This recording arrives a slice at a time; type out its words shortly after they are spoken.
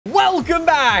Welcome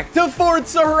back to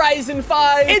Forza Horizon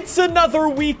 5. It's another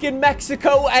week in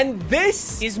Mexico, and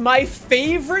this is my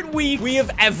favorite week we have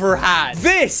ever had.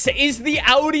 This is the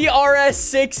Audi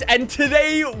RS6, and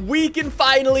today we can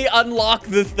finally unlock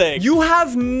the thing. You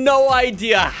have no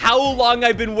idea how long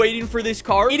I've been waiting for this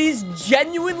car. It is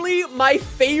genuinely my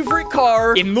favorite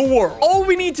car in the world. All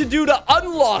we need to do to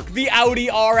unlock the Audi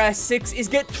RS6 is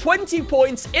get 20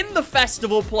 points in the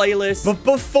festival playlist. But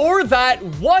before that,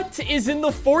 what is in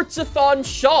the Forza-thon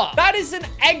shop? That is an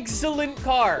excellent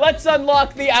car. Let's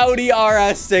unlock the Audi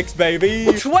RS6,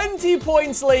 baby. 20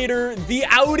 points later, the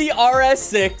Audi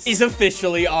RS6 is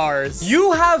officially ours.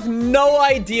 You have no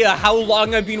idea how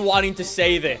long I've been wanting to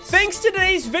say this. Thanks to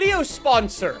today's video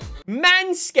sponsor,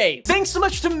 Manscaped. Thanks so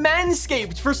much to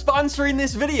Manscaped for sponsoring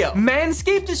this video.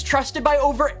 Manscaped is trusted by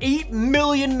over 8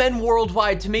 million men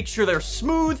worldwide to make sure they're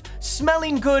smooth,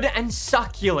 smelling good, and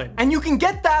succulent. And you can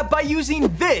get that by using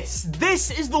this.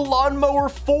 This is the Lawnmower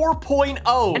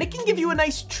 4.0, and it can give you a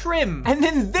nice trim. And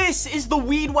then this is the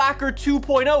Weed Whacker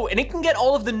 2.0, and it can get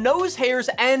all of the nose hairs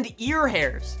and ear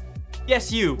hairs.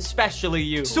 Yes, you, especially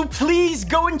you. So please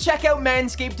go and check out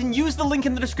Manscaped and use the link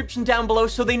in the description down below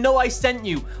so they know I sent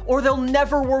you, or they'll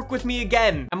never work with me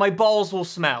again, and my balls will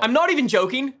smell. I'm not even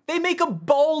joking. They make a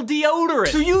ball deodorant.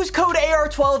 So use code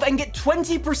AR12 and get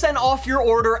 20% off your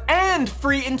order and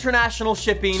free international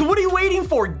shipping. So what are you waiting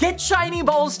for? Get shiny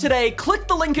balls today. Click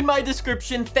the link in my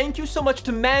description. Thank you so much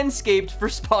to Manscaped for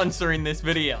sponsoring this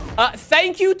video.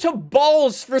 Thank you to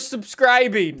Balls for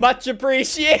subscribing. Much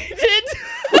appreciated.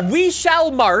 We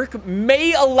shall mark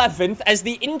May 11th as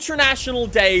the International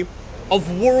Day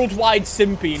of Worldwide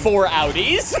Simping for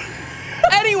Audis.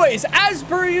 Anyways, as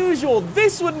per usual,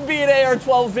 this wouldn't be an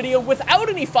AR12 video without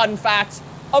any fun facts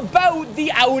about the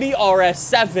Audi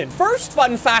RS7. First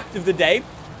fun fact of the day,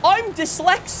 I'm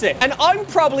dyslexic, and I'm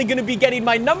probably going to be getting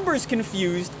my numbers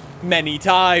confused many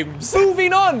times.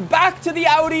 Moving on, back to the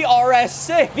Audi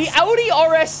RS6. The Audi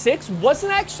RS6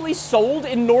 wasn't actually sold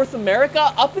in North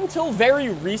America up until very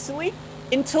recently,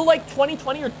 until like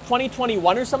 2020 or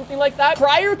 2021 or something like that.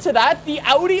 Prior to that, the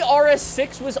Audi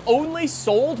RS6 was only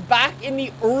sold back in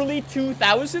the early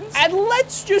 2000s. And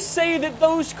let's just say that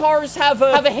those cars have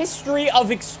a history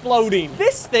of exploding.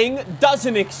 This thing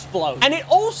doesn't explode. And it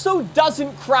also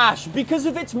doesn't crash because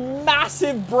of its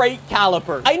massive brake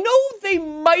caliper. I know they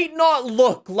might not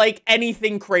look like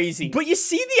anything crazy, but you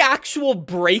see the actual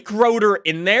brake rotor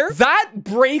in there? That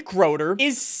brake rotor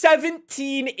is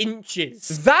 17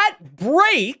 inches. That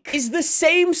brake is the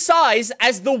same size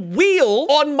as the wheel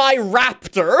on my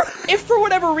Raptor. If for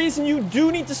whatever reason you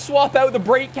do need to swap out the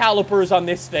brake calipers on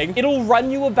this thing, it'll run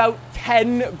you about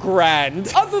 10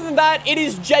 grand. Other than that, it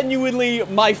is genuinely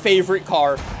my favorite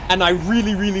car, and I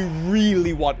really, really,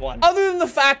 really want one. Other than the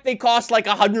fact they cost like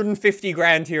 150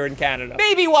 grand here in Canada.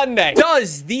 Maybe one day.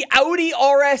 Does the Audi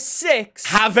RS6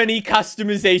 have any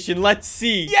customization? Let's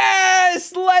see.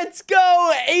 Yes, let's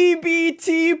go.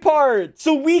 ABT part.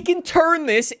 So we can turn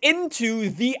this into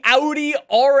the Audi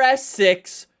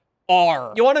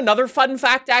RS6-R. You want another fun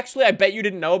fact, actually, I bet you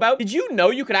didn't know about? Did you know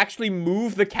you could actually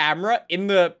move the camera in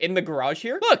the garage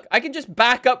here? Look, I can just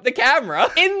back up the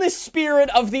camera. In the spirit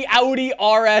of the Audi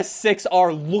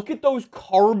RS6-R, look at those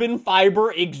carbon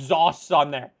fiber exhausts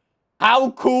on there.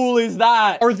 How cool is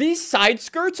that? Are these side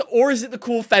skirts, or is it the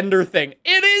cool fender thing?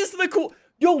 It is the cool...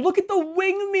 Yo, look at the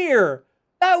wing mirror.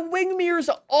 That wing mirror is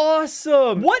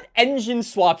awesome. What engine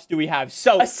swaps do we have?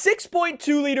 So, a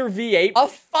 6.2-liter V8, a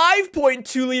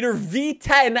 5.2-liter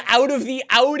V10 out of the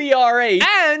Audi R8,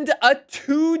 and a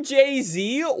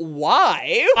 2JZ.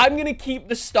 I'm gonna keep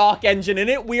the stock engine in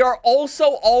it. We are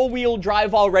also all-wheel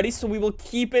drive already, so we will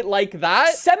keep it like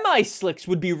that. Semi-slicks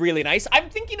would be really nice. I'm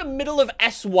thinking a middle of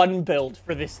S1 build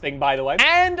for this thing, by the way.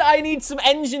 And I need some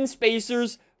engine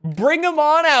spacers. Bring them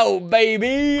on out,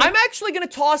 baby. I'm actually going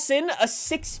to toss in a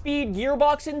 6-speed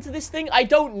gearbox into this thing. I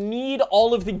don't need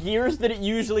all of the gears that it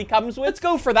usually comes with. Let's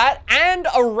go for that. And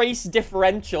a race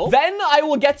differential. Then I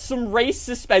will get some race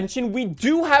suspension. We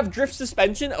do have drift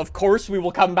suspension. Of course, we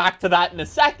will come back to that in a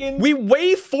second. We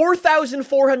weigh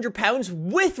 4,400 pounds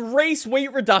with race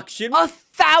weight reduction.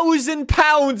 1,000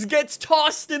 pounds gets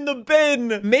tossed in the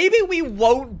bin. Maybe we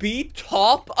won't be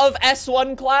top of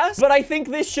S1 class, but I think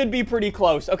this should be pretty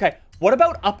close. Okay, what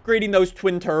about upgrading those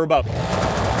twin turbo?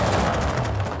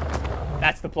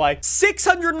 That's the play.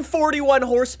 641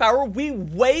 horsepower. We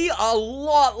weigh a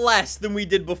lot less than we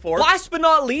did before. Last but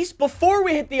not least, before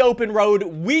we hit the open road,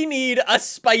 we need a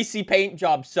spicy paint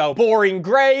job. So boring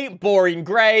gray, boring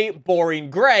gray, boring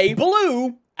gray,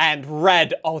 blue, and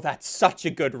red. Oh, that's such a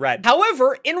good red.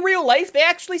 However, in real life, they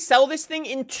actually sell this thing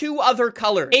in 2 other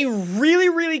colors. A really,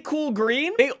 really cool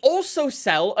green. They also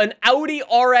sell an Audi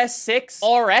RS6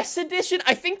 RS edition.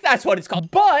 I think that's what it's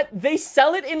called. But they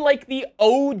sell it in like the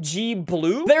OG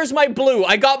blue. There's my blue.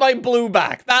 I got my blue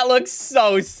back. That looks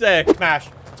so sick. Smash,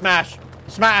 smash,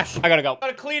 smash. I gotta go.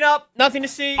 Gotta clean up. Nothing to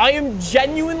see. I am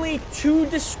genuinely too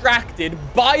distracted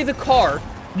by the car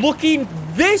looking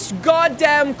this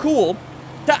goddamn cool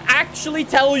to actually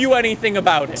tell you anything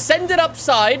about it. Send it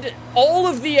upside, all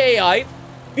of the AI.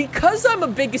 Because I'm a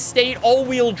big estate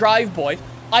all-wheel drive boy,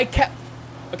 I kept...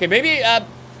 Okay, maybe,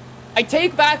 I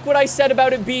take back what I said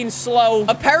about it being slow.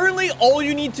 Apparently, all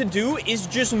you need to do is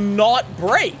just not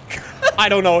brake. I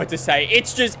don't know what to say.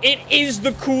 It's just, it is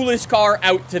the coolest car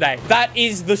out today. That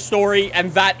is the story,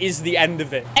 and that is the end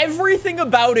of it. Everything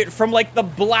about it, from like the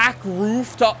black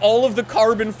roof to all of the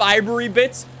carbon fibery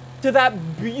bits, to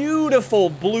that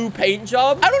beautiful blue paint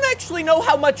job. I don't actually know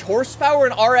how much horsepower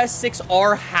an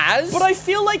RS6-R has, but I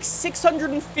feel like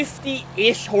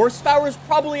 650-ish horsepower is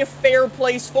probably a fair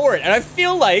place for it. And I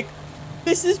feel like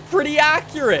this is pretty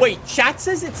accurate. Wait, chat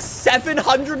says it's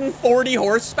 740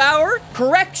 horsepower?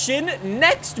 Correction,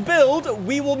 next build,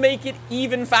 we will make it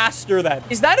even faster then.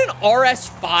 Is that an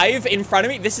RS5 in front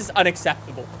of me? This is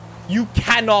unacceptable. You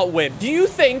cannot win. Do you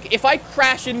think if I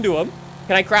crash into him,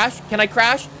 can I crash? Can I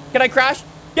crash? Can I crash?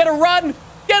 Get a run!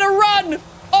 Get a run!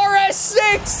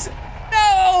 RS6!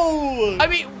 No! I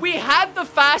mean, we had the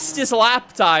fastest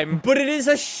lap time, but it is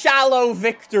a shallow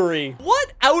victory.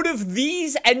 What out of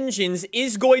these engines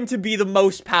is going to be the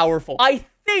most powerful? I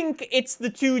think it's the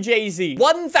 2JZ.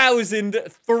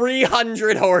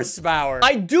 1,300 horsepower.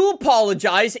 I do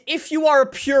apologize. If you are a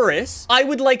purist, I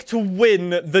would like to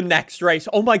win the next race.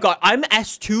 Oh my god, I'm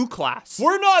S2 class.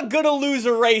 We're not gonna lose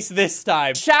a race this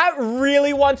time. Chat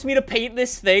really wants me to paint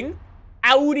this thing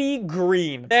Audi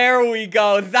green. There we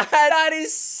go. That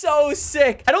is so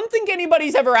sick. I don't think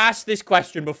anybody's ever asked this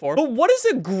question before, but what is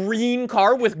a green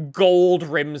car with gold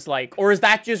rims like? Or is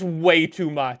that just way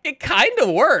too much? It kind of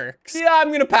works. Yeah,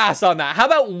 I'm gonna pass on that. How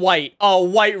about white? Oh,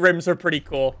 white rims are pretty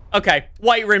cool. Okay,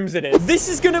 white rims it is. This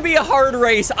is gonna be a hard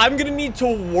race. I'm gonna need to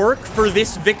work for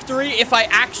this victory if I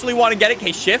actually want to get it.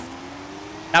 Okay, shift.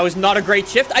 That was not a great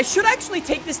shift. I should actually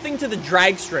take this thing to the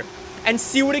drag strip and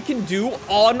see what it can do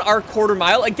on our quarter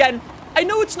mile. Again, I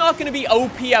know it's not going to be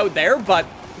OP out there, but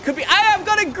it could be. I've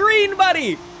got a green,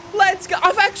 buddy. Let's go.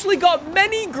 I've actually got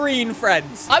many green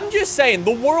friends. I'm just saying,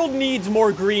 the world needs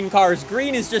more green cars.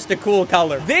 Green is just a cool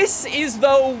color. This is,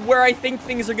 though, where I think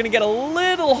things are going to get a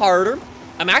little harder.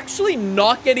 I'm actually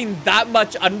not getting that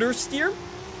much understeer,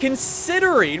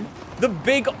 considering the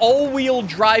big all-wheel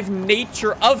drive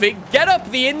nature of it. Get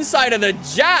up the inside of the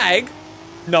Jag.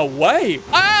 No way.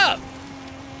 Ah!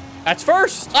 That's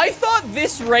first. I thought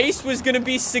this race was going to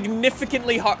be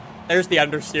significantly hard. There's the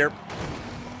understeer.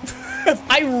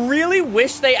 I really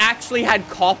wish they actually had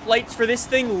cop lights for this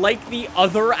thing like the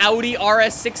other Audi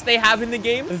RS6 they have in the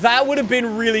game. That would have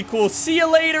been really cool. See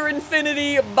you later,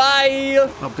 Infinity. Bye.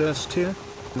 Understeer?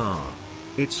 Nah.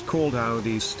 It's called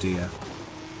Audi steer.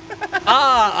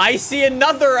 Ah, I see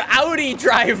another Audi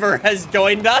driver has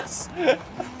joined us.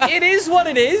 It is what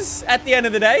it is at the end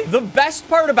of the day. The best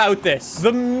part about this,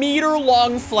 the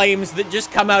meter-long flames that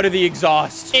just come out of the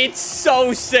exhaust. It's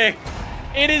so sick.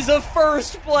 It is a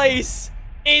first place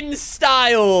in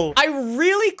style. I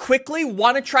really quickly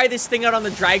want to try this thing out on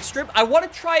the drag strip. I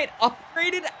want to try it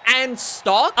upgraded and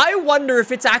stock. I wonder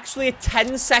if it's actually a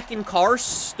 10-second car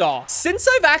stock. Since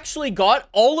I've actually got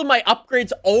all of my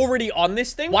upgrades already on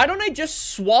this thing, why don't I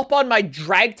just swap on my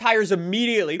drag tires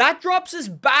immediately? That drops us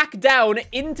back down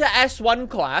into S1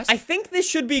 class. I think this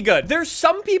should be good. There's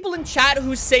some people in chat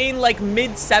who's saying like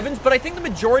mid-7s, but I think the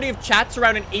majority of chat's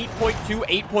around an 8.2,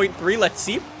 8.3. Let's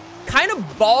see. Kind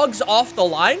of bogs off the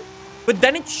line, but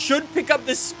then it should pick up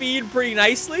the speed pretty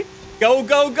nicely. Go,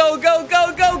 go, go, go,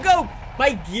 go, go, go.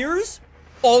 My gears,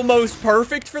 almost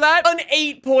perfect for that. An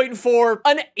 8.4.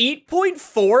 An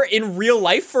 8.4 in real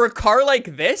life for a car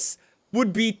like this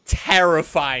would be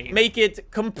terrifying. Make it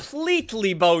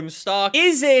completely bone stock.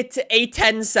 Is it a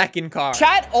 10-second car?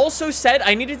 Chat also said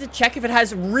I needed to check if it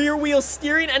has rear wheel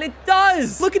steering, and it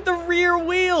does. Look at the rear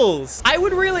wheels. I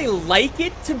would really like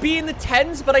it to be in the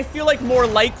 10s, but I feel like more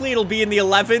likely it'll be in the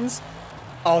 11s.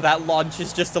 Oh, that launch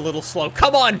is just a little slow.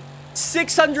 Come on.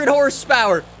 600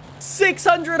 horsepower.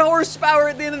 600 horsepower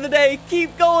at the end of the day.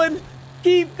 Keep going.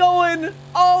 Keep going.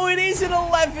 Oh, it is an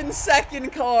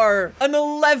 11-second car. An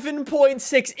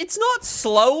 11.6. It's not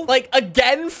slow. Like,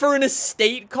 again, for an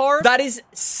estate car, that is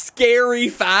scary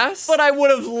fast. But I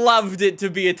would have loved it to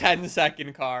be a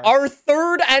 10-second car. Our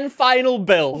third and final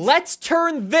build. Let's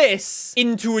turn this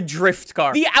into a drift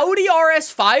car. The Audi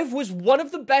RS5 was one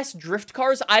of the best drift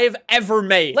cars I have ever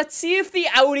made. Let's see if the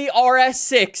Audi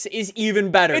RS6 is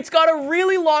even better. It's got a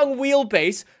really long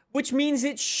wheelbase, which means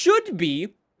it should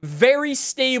be very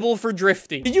stable for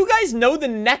drifting. Did you guys know the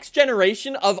next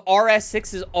generation of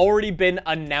RS6 has already been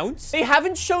announced? They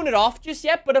haven't shown it off just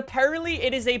yet, but apparently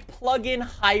it is a plug-in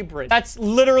hybrid. That's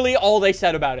literally all they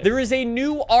said about it. There is a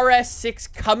new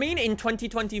RS6 coming in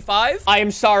 2025. I am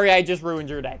sorry I just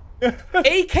ruined your day.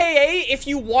 AKA, if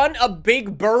you want a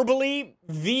big burbly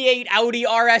V8 Audi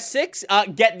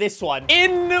RS6, get this one.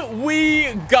 In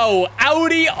we go.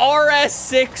 Audi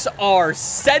RS6-R.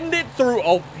 Send it through.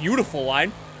 Oh, beautiful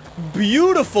line.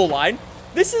 Beautiful line.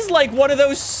 This is like one of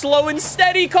those slow and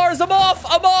steady cars. I'm off.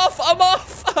 I'm off. I'm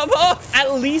off. I'm off.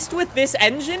 At least with this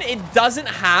engine, it doesn't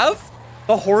have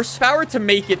the horsepower to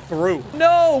make it through.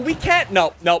 No, we can't.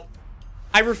 No, no.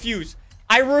 I refuse.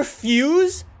 I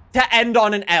refuse to end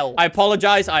on an L. I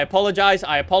apologize. I apologize.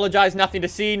 I apologize. Nothing to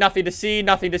see. Nothing to see.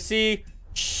 Nothing to see.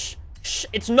 Shh. Shh.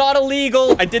 It's not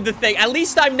illegal. I did the thing. At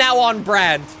least I'm now on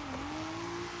brand.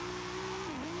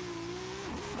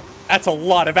 That's a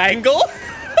lot of angle.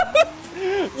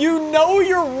 You know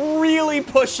you're really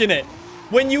pushing it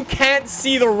when you can't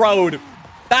see the road.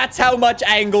 That's how much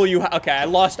angle you have. Okay, I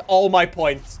lost all my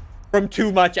points from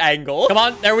too much angle. Come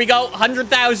on, there we go.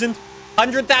 100,000.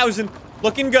 100,000.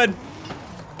 Looking good.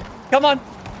 Come on.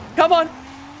 Come on.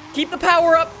 Keep the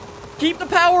power up. Keep the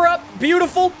power up.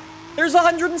 Beautiful. There's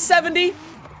 170.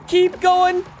 Keep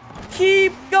going.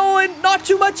 Keep going. Not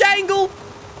too much angle.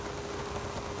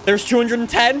 There's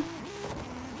 210.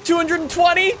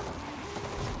 220.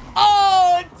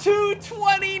 Oh,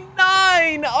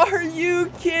 229. Are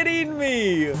you kidding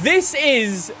me? This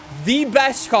is the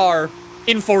best car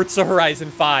in Forza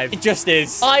Horizon 5. It just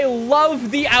is. I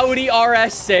love the Audi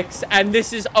RS6, and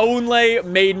this has only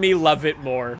made me love it more.